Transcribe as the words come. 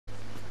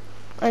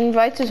I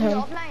invited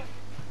him. Offline.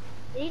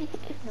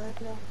 No.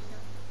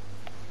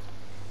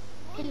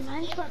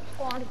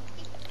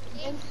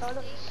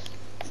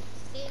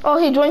 Oh,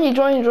 he joined.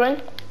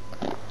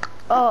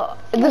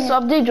 This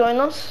update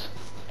join us.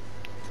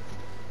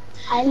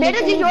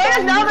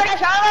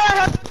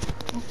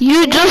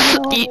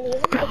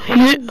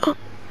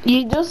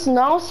 You just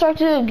now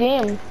started a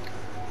game.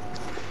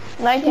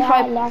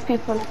 95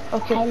 people.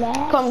 Okay,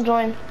 come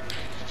join.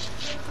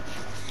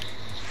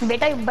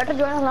 Beta, you better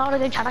join us now or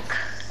get charak.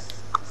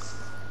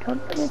 No,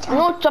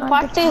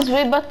 chapati is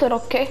way better.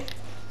 Okay.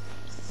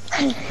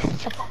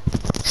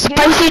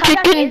 Spicy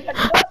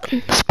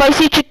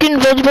chicken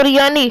veg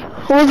biryani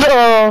with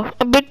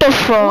a bit of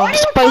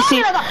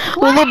spicy,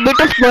 with a bit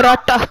of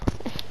baratha.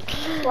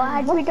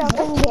 What we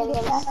talking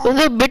about? With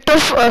a bit of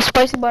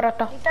spicy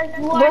baratha.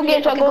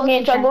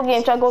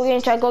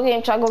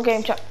 Go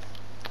game chat.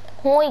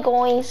 Hi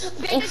guys,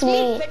 it's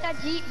me.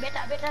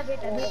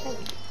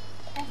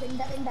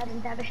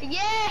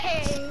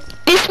 Yay!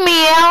 It's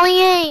me,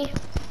 Ellie.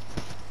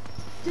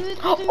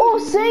 Oh,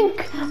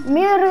 sync!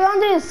 Me and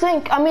Riandre is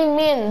sync. I mean,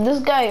 me and this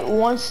guy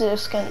wants to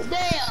skin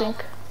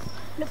sync.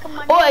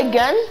 Oh,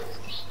 again?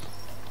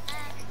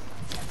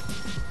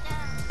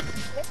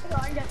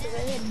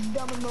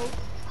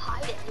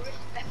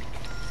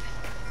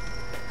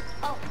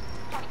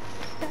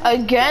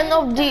 Again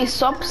of these,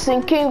 stop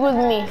syncing with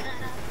me.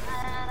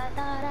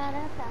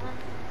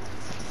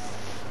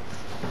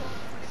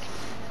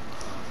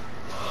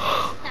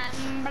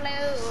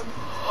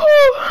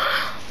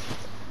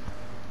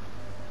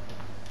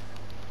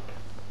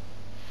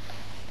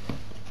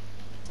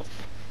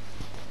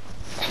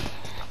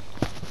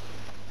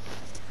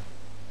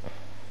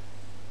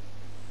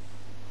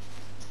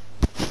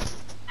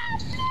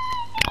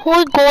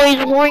 Hi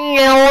guys, we're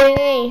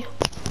away.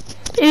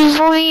 It's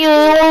away.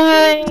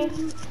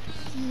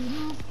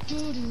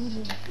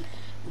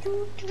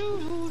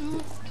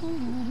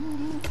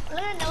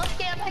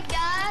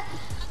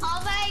 Oh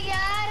my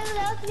god,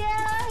 look at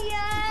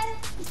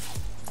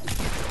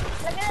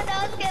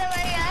those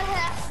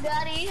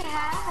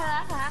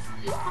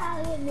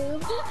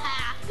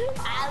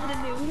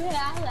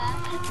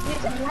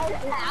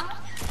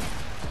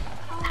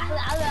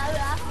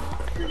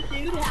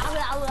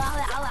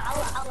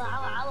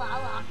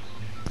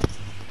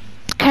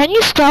Can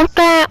you stop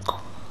that?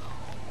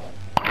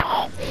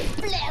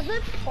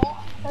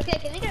 Okay,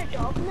 can we get a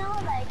job now?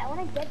 Like, I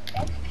wanna get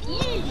XP.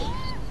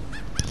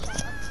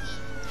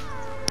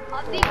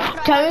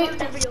 Can we?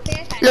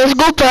 Let's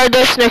go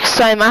paradise next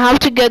time. I have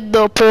to get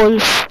the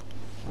poles.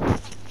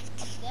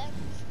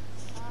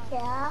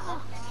 Yeah.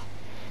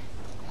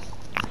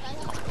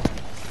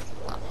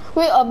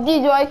 Wait,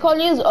 Abdi, do I call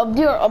you as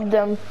Abdi or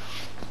Abdem?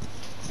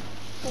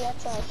 Your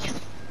choice.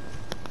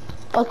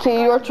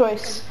 Okay, your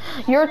choice.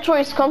 Your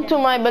choice. Come to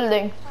my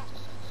building.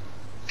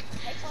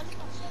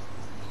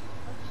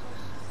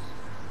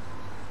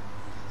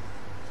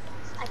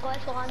 I call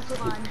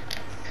Suhan.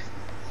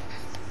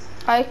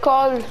 I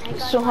call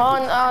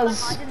Suhan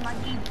as.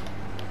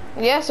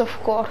 Yes, of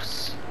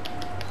course.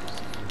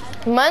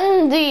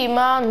 Mandi,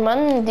 man,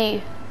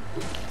 Mandi.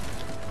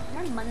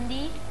 Not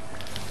Mandi.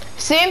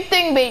 Same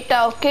thing,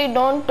 beta. Okay,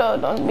 don't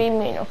be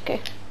mean.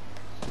 Okay.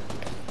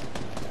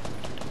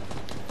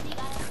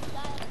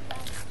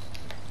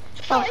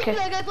 Okay.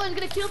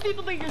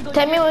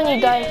 Tell me when you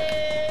die.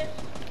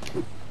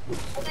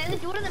 Okay,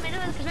 let's do it in the middle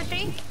of the Christmas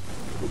tree.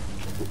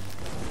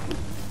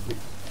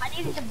 I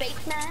need to debate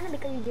man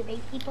because you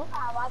debate people.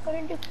 Why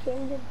couldn't you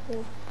kill this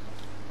dude?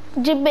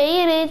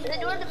 Debate it. Let's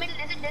do it in the middle.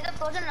 There's a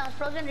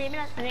frozen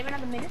Raymond at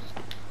the middle.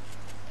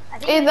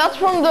 Hey, that's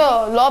from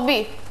the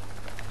lobby. Oh,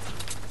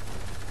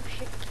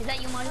 shit. Is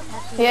that you, Molly?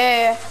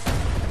 Yeah.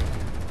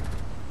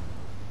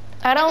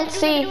 I don't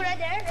see. Let's do right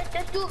there.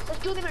 Let's do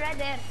people right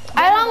there.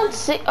 I don't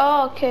see.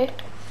 Oh, okay.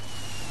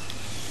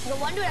 The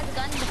one dude has a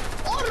gun.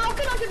 Oh,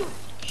 rocket launcher dude.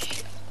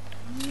 Shit.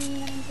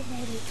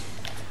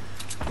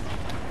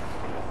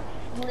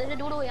 There's a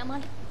dude over here,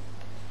 man.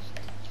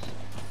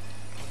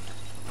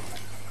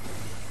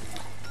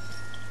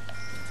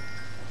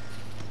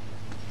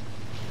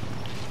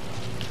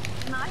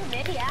 Not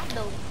very app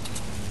though.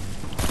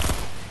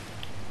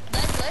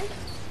 That's good.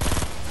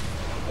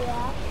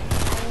 Yeah.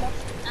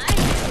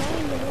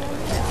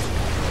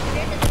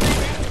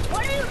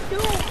 What are you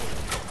doing?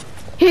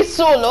 He's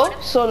solo.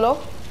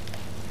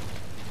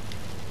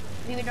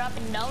 We were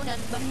dropping down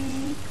and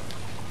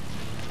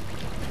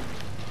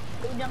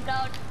who jumped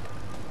out?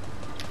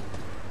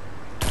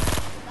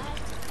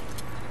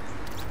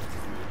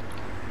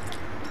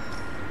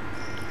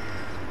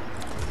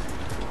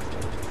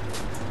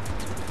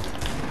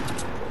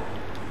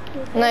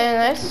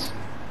 Nice.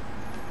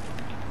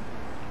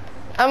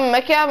 I'm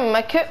Mecca.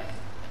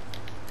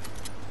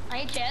 I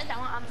need chairs.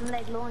 I'm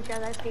like low on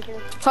chairs. I take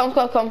it.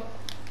 Come.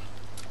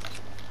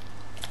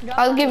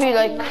 I'll give you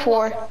like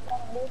 4.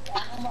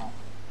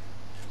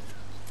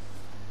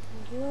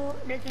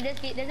 There's a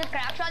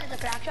crack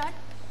shot.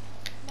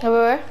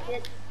 Where?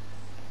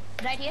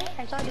 Right here.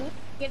 I saw a dude.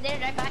 Get there,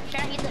 right back.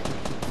 Share, he's it.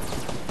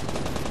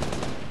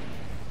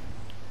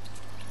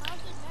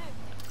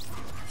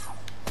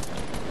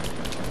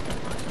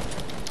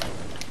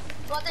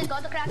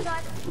 got the crack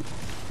shot.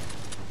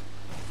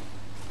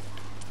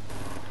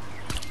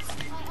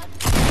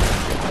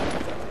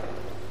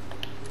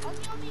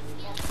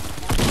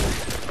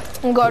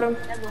 Got him.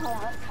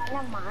 Kind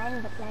of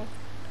mine, but like.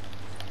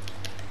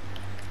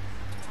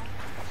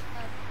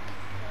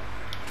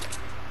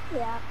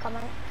 Yeah, come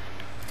on.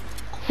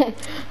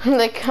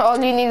 Like, all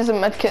you need is a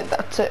medkit,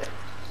 that's it.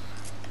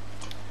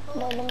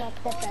 No, the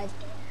medkit, right?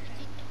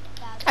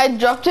 I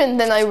dropped it and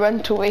then I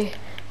went away.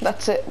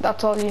 That's it,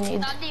 that's all you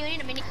need.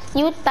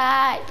 You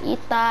thought. I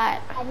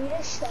need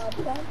a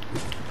shotgun.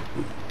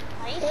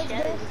 Take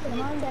this,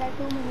 come on, there are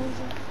 2 minutes.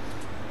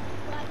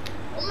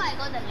 Oh my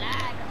god, the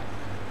lag.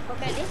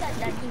 Okay, at least that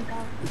didn't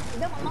count. Is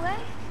that one more guy?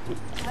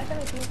 What are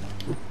we doing?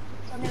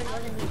 Something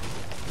wasn't me.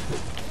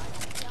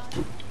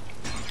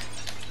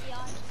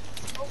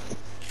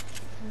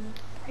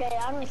 Okay,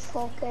 I'm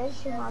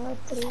focused. I'm on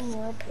 3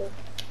 near 2.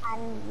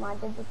 And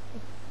Mother 2.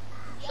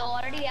 So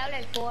already we have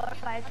like 4,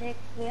 5, 6.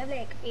 We have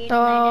like 8,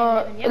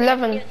 9, 10,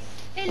 11.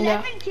 11.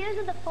 11 kills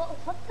in the first.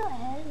 What the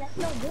hell? That's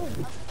not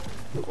good.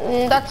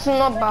 That's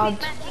not bad.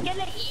 We get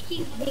like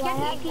 18. We get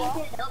 18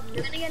 kills.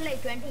 We're gonna get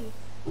like 20.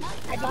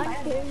 I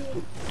can't kill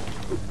you.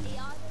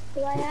 Do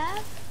I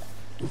have?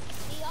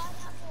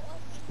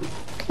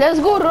 Let's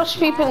go rush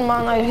people,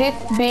 man. I hate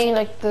being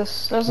like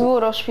this. Let's go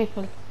rush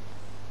people.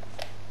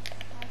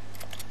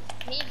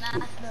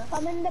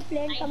 Come in the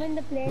plane,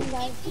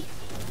 guys.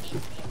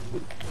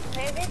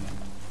 Where is it?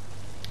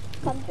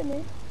 Come to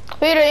me.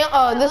 Wait,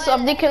 this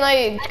Abdi, can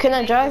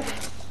I drive?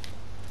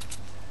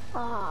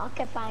 Oh,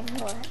 okay, fine,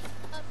 go ahead.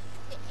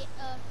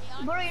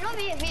 Bro, you know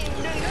we have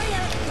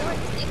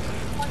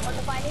on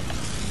autopilot.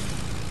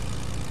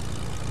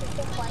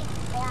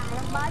 Yeah,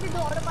 I'm about to do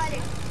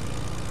autopilot.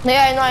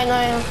 Yeah, I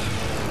know.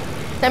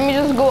 Let me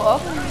just go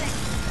up.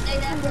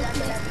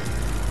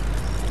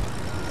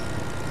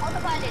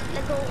 Autopilot,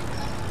 let's go.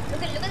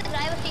 Look at the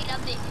driver seat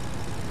up there.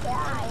 Yeah,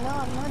 I know,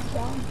 I'm not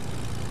dumb.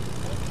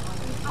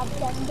 I've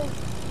done this.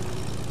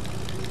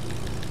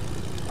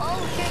 Oh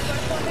shit, got a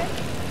photo.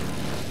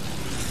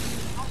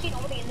 I've seen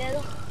nobody in there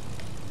though.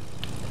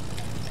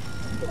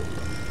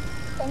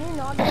 Can you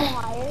not go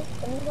higher?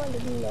 Can you go a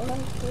little lower,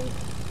 please?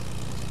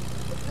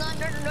 No,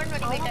 don't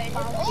motivate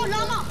us. Oh,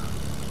 llama!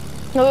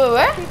 No,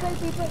 where?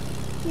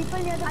 People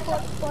near the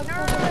port.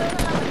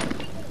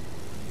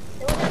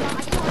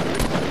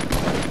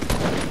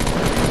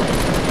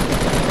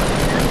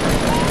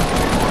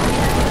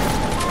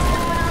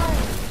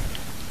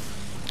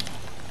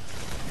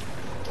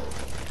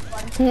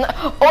 No.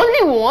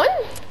 Only one?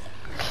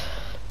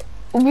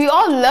 We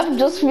all left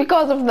just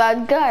because of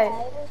that guy.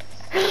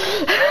 Can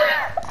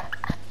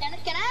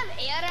I have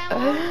air ammo?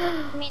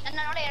 I mean, no,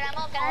 not air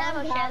ammo. Can I have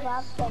a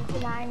shell?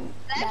 29.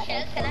 Can I have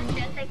shells? Can I have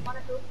shells like 1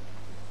 or 2?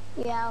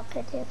 Yeah,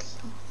 okay, take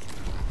some.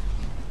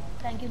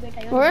 Thank you,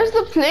 beta. Where's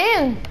the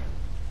plane?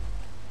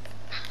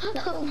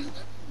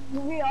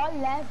 We all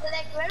left.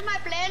 Like, where's my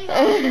plane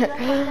going?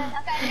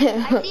 Okay,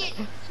 I see it.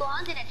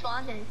 Swans in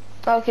it.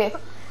 Okay,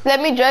 let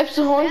me drive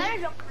Suhan. Where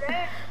is your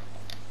plane?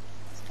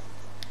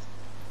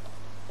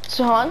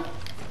 Suhan?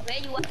 Where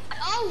you are?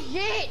 Oh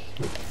shit!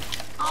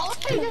 How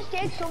did you just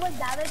take so much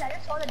damage? I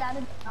just saw the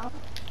damage now.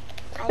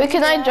 Wait,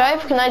 can I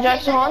drive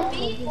Suhan?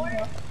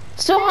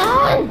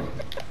 Suhan!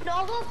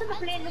 No, go to the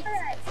plane. Look at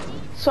that.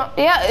 So,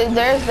 yeah,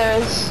 there's.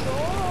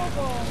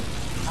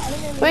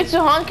 Wait,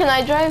 Suhan, can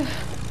I drive?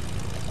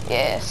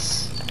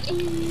 Yes.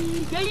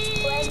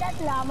 Where's that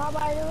llama,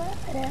 by the way?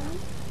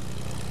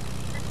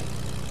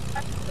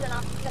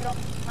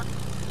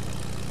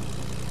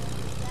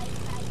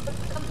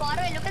 Come far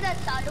away. Look at that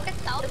sound. Look at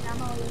sound.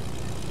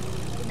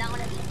 Down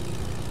and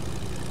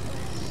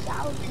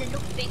south. And it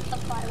looks big.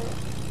 Come far away.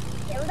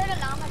 Ever the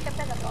llama stepped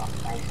at the rock?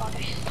 I saw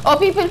it. Oh,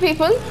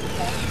 people.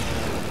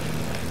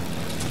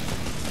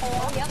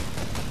 Oh, yep.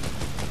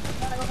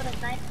 Wanna go for the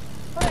snipe?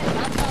 Alright, I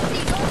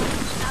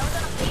was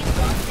on a plane,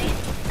 wrong plane,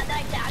 and then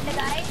I tagged the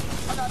guy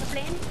on the other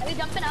plane. Are we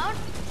jumping out?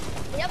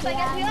 Yep, I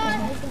guess we are.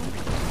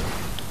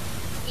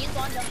 He's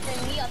gone jumping,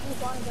 me, he's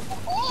gone jumping.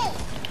 Oh!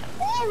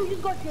 Oh, we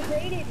just got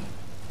degraded.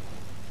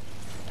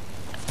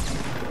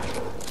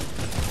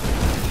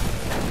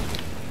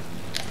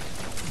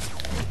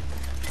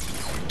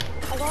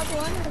 I got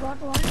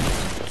one.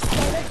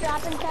 There's a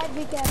trap inside,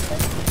 be careful.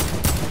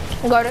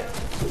 Got it.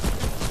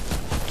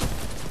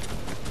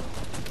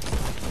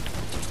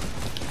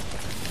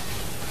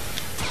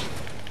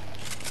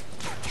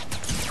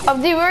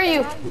 Abdi, where are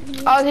you?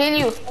 I'll heal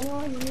you.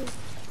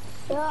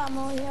 I'm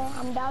over here.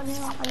 I'm down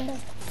here under.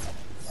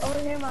 Over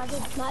here,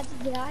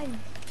 Majid behind.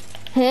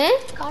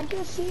 Can't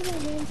you see the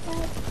main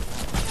side?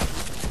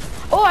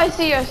 Oh, I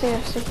see.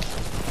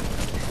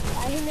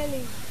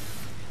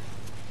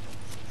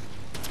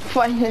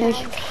 Finally.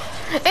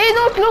 Hey,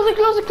 no, close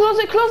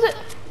it.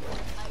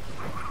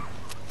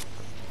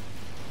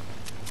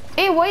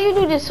 Hey, why you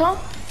do this, huh?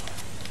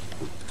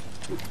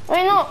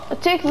 Wait, no,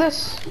 take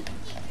this.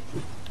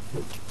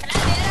 Can I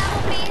have air ammo,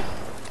 please?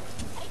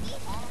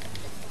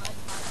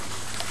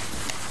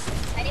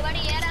 Anybody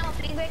air ammo,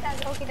 please? Wait,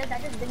 okay,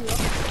 that just didn't work.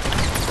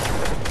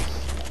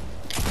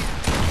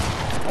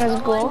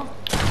 Let's go.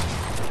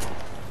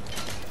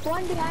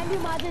 One behind you,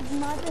 Majid.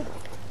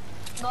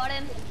 Got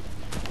him.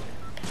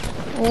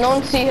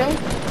 Don't see him.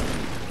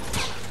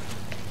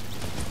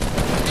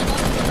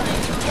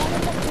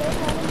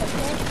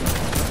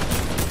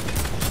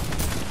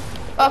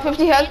 Oh,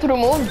 50 health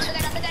removed.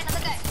 Another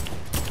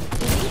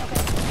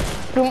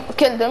guy.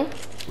 Killed him.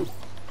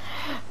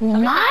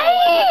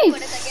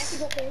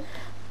 Nice!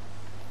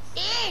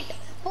 8!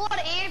 4, 8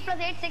 plus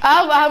 8, 16. I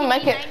have a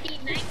mech.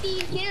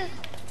 19 kills.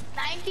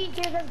 19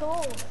 kills, let's go.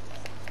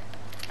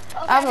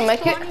 Okay, I have a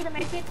mech.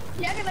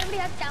 Everybody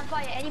has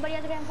campfire. Anybody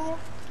has a campfire?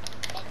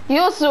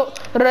 Yo, so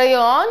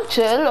Rayan,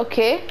 chill,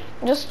 okay?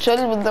 Just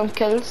chill with them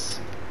kills.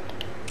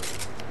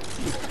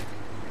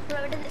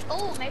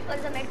 Oh,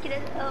 there's a med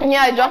kit.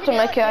 Yeah, I dropped a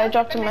mech. I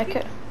dropped a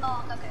mech.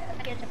 Oh,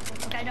 okay.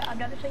 Okay, I've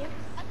done it for you.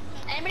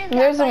 Anybody has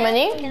There's a campfire?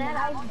 mini. Can I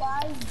have ammo?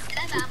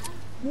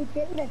 We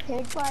killed the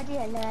third party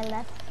and then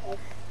left.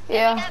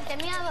 Yeah.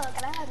 Can I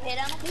have air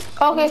ammo, please?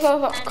 Okay,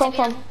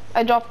 come.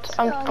 I dropped.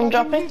 I'm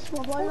dropping.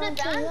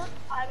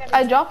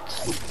 I dropped.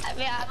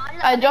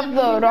 I dropped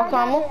the rock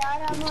ammo.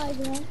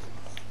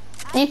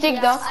 You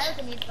take that.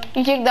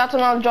 You take that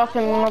and I'll drop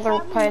him another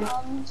pile.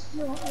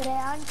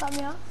 Rayan, come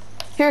here.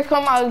 Here,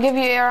 come. I'll give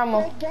you air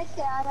ammo. Take this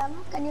air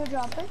ammo. Can you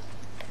drop it?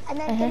 And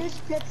then can you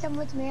split some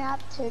with me? I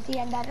have 30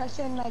 and that was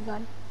in my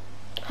gun.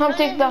 Come,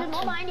 take There's more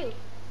that. behind you.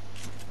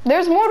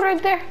 There's more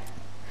right there.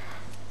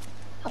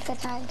 Okay,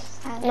 thanks.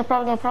 No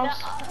problem. Kuran,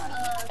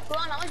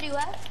 how much do you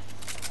have?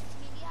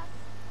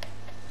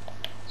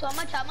 So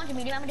how much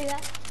medium ammo do you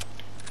have?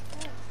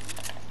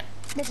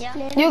 This Yeah.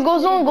 plane You go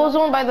zone,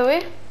 by the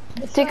way.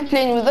 Take a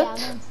plane with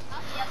it.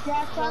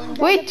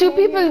 Wait, 2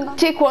 people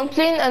take 1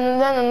 plane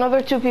and then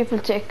another 2 people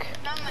take.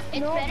 It's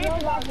very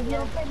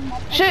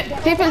Shit,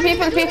 people. There's a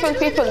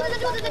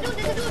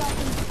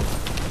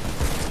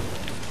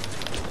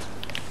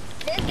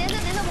dude.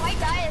 There's a white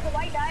tire.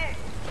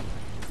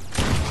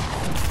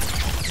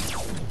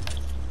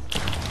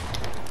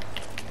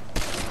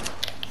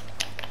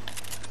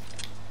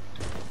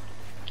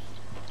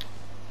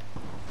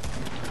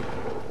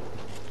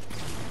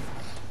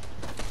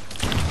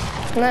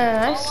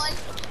 Nice.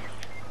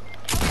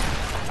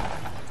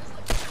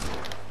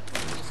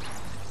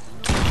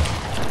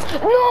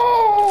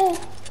 No!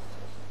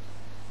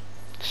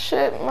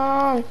 Shit,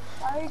 man.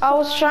 I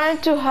was trying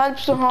to help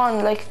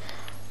Suhan, like.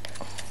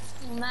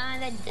 Man,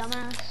 that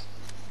dumbass.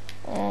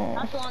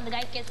 Not on the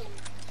guy kissing.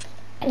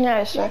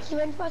 Yeah, sure. Let's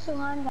win for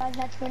Suhan, guys.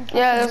 Let's win for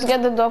Yeah, let's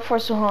get the dog for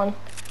Suhan.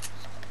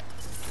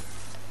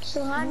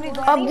 Suhan, we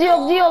got Abdi,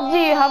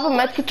 you have a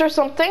medkit or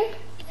something?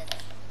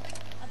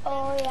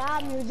 Oh yeah,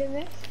 I'm using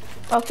it.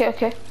 Okay.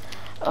 The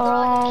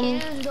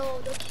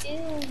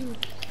kills.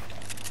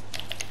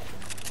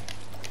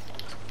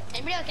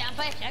 Anybody have a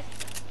campfire check?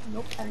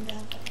 Nope, I'm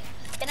done.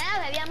 Can I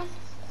have heavy ammo?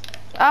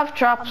 I have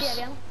traps.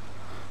 Heavy ammo.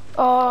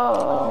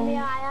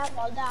 Yeah, I have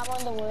all the ammo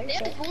in the world.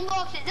 There's boom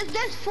boxes.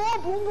 There's 4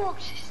 boom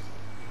boxes.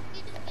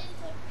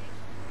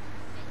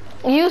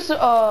 Use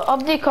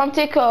Abdi, come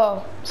take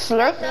a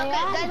slurp. Guys,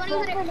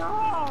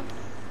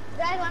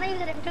 wanna use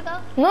the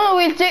replica? No,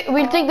 we'll take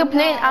the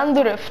plane and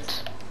the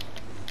rift.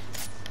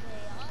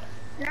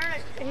 No.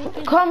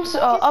 Come,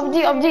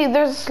 Abdi,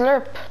 there's a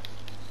slurp.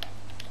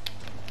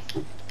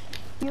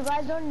 You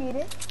guys don't need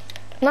it?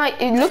 No,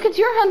 look at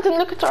your health and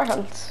look at our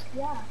health.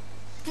 Yeah.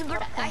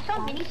 But I saw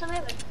mini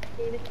somewhere, but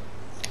David.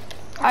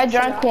 I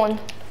drank one.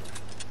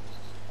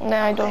 No,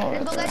 I don't know.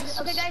 Let's go, what the guys.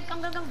 rest Okay, is. guys,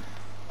 come.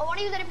 I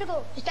wanna use the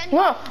replica. Just 10.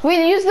 No,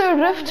 we'll use the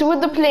rift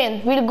with the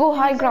plane. We'll go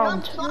high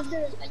ground. Come.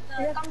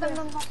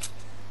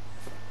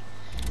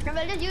 No,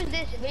 we'll just use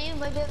this. We're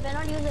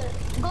not using it.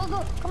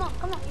 Go. Come on.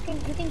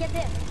 You can get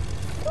there.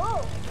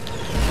 Go.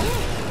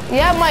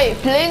 Yeah, my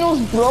plane was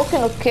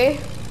broken, okay?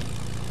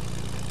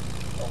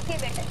 Okay,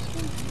 better.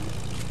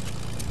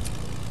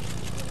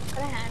 Got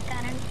a hand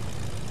cannon.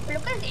 Look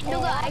at this Indigo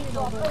guy.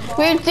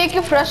 We'll take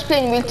a fresh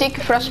plane. A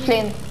fresh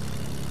plane.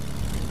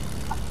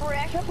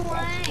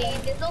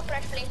 There's no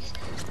fresh planes.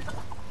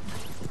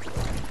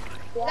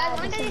 Guys,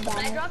 wanna get this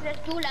fly drop? There's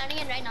 2 landing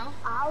in right now.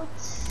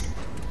 Ouch.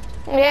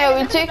 Yeah,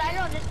 we'll take. Fly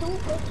drop. There's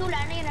 2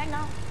 landing in right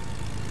now.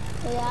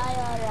 Yeah,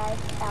 you're right.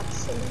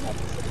 Absolutely.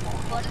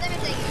 What are they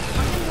saying?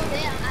 I'm gonna go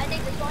there. I'll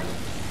take this one.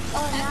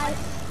 Oh, nice.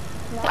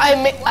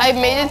 I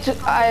made it.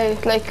 I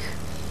like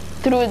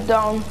threw it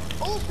down.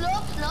 Oh,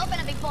 slurp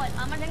and a big ball.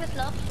 I'm gonna drink the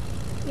slurp.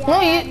 Yeah,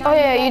 No,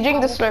 you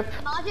drink the slurp.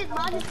 Majid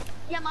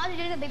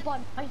drink the big ball.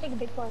 Majid take a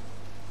big ball.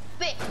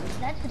 Wait,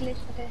 that's the glitch.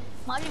 Okay.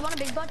 Majid, you want a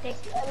big ball? Take.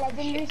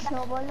 Legendary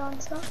snowball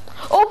launcher.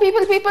 Oh,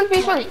 people!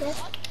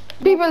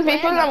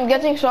 I'm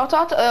getting shot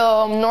at.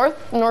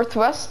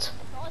 Northwest.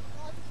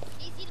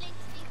 Easy link.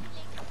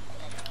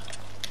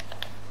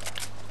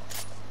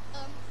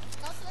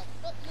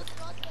 Look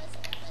northwest.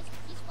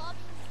 He's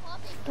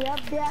popping. Yep,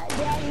 they are.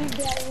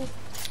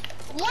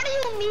 What do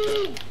you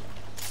mean?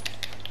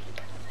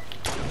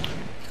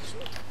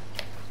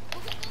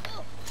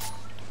 Go.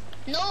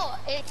 No,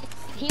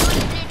 he was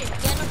eliminated.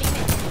 He had no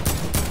teammates.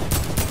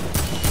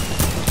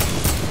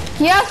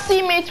 Yes,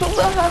 teammates. What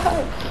the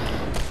hell?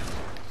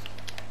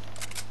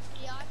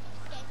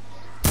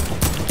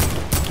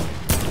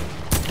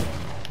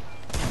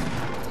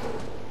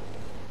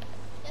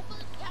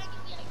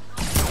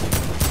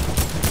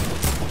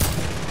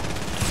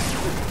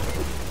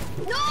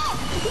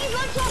 He's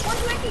one shot,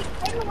 120.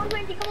 Hit him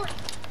 120, come on.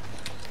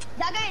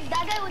 That guy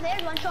was there,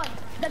 one shot.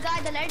 The guy,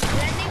 the red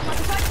name, one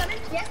shot coming,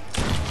 yes.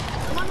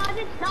 Come on,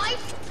 Martin,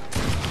 nice.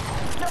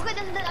 Okay,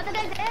 this is the other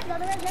guy there, the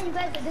other guy there, you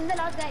guys, this is the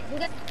last guy. You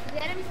guys,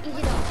 there and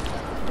easy down.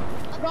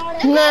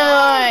 Got it.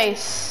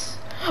 Nice.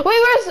 Wait,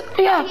 where's,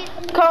 yeah.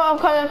 Come on,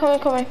 I'm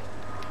coming.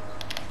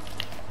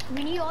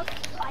 We need all,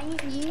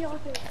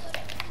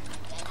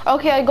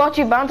 Okay, I got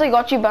you banned. I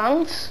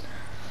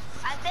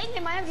think they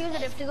might have used the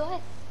rift to go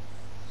ahead.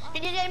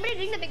 Did anybody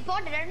drink the big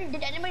pot? Did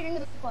anybody drink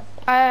the big pot?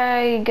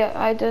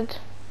 I did.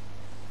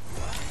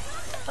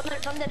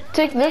 From the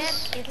Take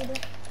this.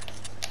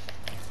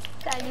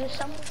 I'll use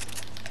some.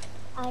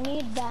 I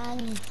need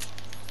bands.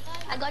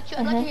 I got you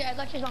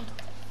some.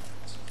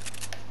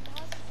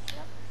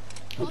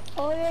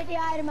 Oh wait,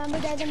 yeah, I remember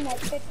there's a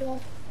medkit too.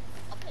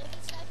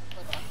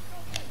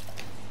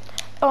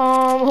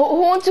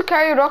 Who wants to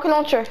carry a rocket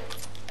launcher?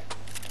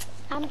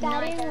 I'm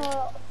carrying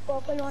a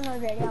purple one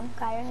already. I'm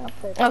carrying a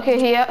purple. Okay,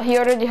 he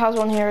already has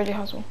one.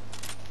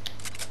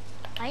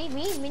 I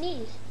need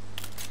minis.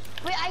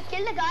 Wait, I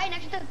killed the guy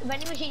next to the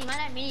vending machine. Man,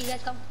 I had minis.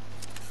 Guys, come.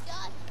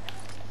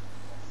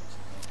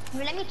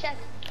 Wait, let me check.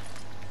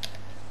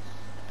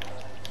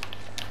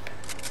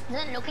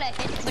 Doesn't look like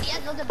it, but he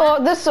has loads of. Oh,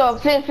 this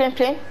plane.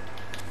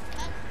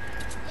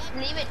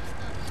 Leave it.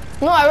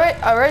 No, I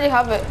already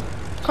have it.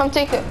 Come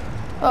take it.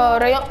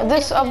 Rayan,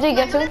 this update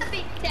gets in. 10 kills,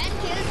 10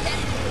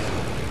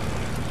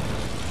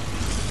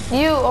 kills.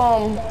 You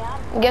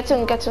get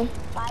in. 5 kills,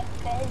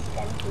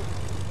 10 kills.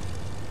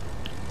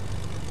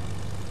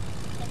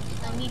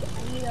 I need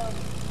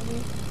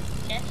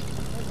yes.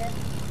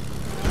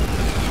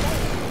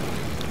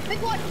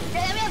 Big one. Does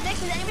anybody have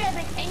bricks?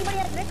 Anybody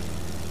have bricks?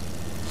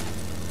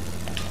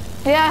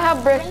 Yeah, I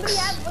have bricks. Anybody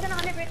have more than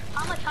 100 bricks?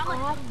 How much? I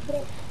have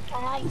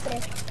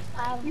bricks.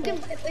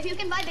 If you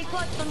can buy big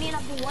pots for me and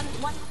Abdul, one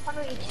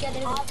each. Yeah,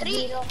 there is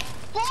 3,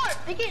 4.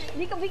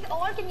 We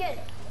all can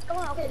get. Come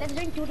on, okay, let's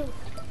drink 2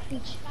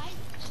 each.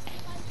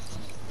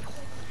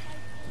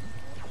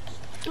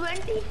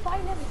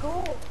 25, let's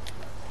go.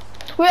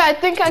 Wait, I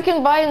think I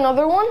can buy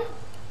another one.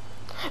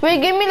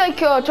 Wait, give me like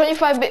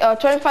 25.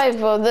 25.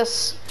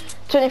 This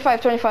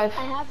 25. I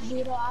have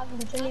 0. I have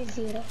literally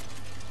 0.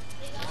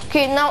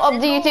 Okay, now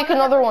Abdi, you take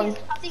another one.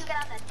 Abdi, you can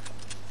have that.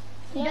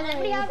 Does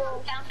anybody have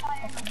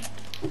campfire?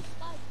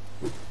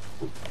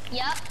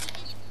 Yeah.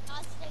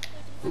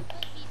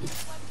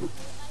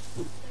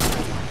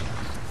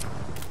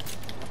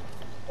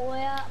 Oh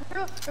yeah.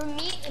 Bro,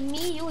 me,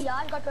 you,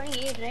 Yar got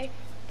 28, right?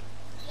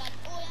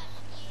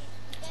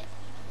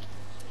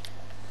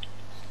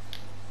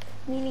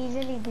 We'll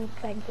easily do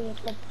 28.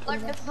 But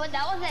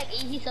that was like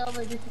easy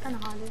server. This is kind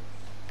of harder.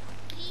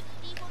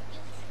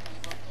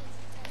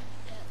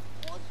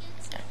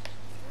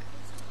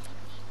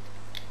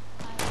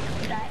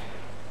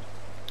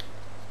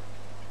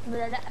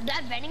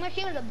 That vending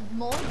machine was the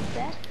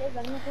best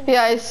vending machine.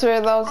 Yeah, I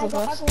swear that was the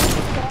best.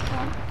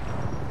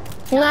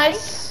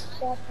 Nice.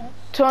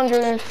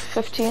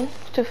 215.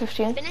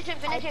 215. Finish it.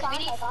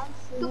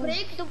 We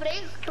need to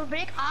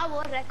break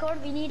our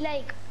record. We need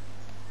like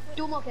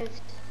 2 more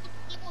kills.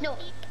 No,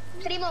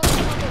 3 more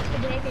kills to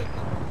break it.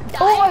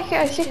 Oh, okay,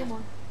 I see.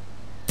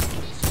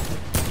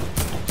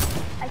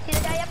 I see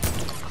the guy up.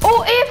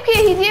 Oh, AFK.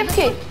 He's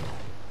AFK.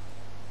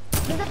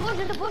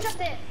 There's a bush up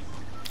there.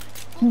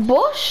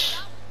 Bush?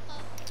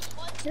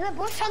 There's a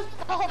bush on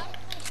top.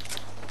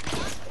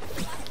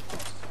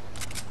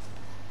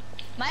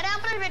 My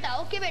ramp पर बेटा,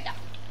 okay बेटा.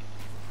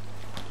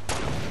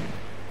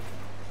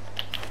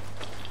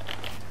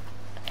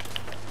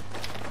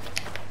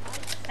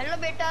 Hello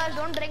beta,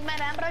 don't drink my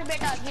ramp rush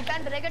beta. You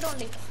can drink it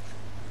only.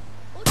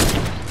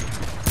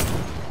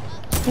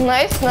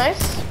 Nice.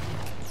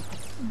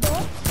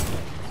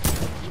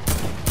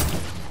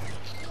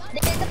 The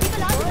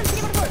people are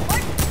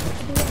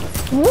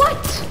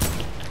What?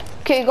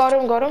 Okay, got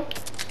him. Go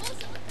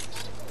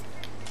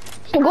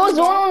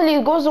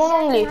zone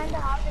only.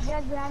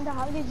 Behind the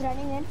house, he's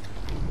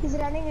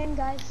running in,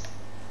 guys.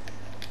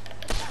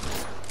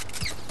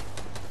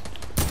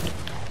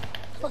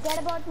 Forget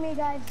about me,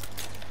 guys.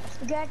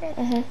 Forget it.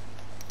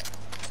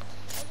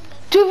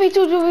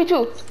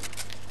 2v2.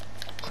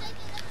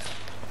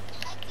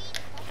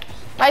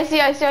 I see.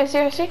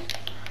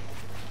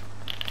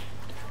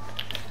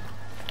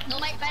 No,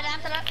 my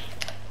ramp are up.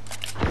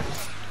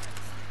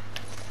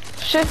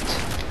 Shit.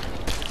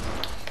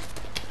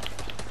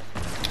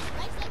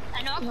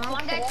 I knocked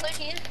one guy's full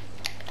shield.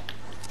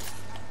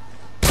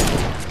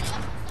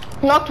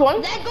 Knocked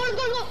one. Let's go.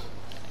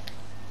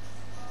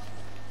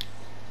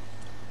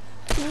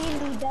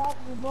 Really, that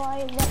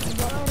boy, let's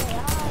go.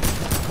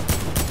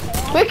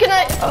 Wait, can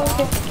I? Oh,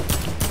 okay.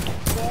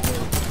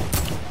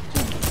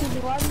 He's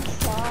 1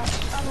 shot.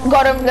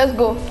 Got him. Let's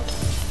go.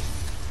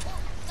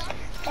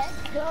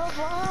 Let's go,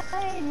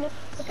 boy.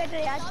 Look at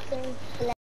the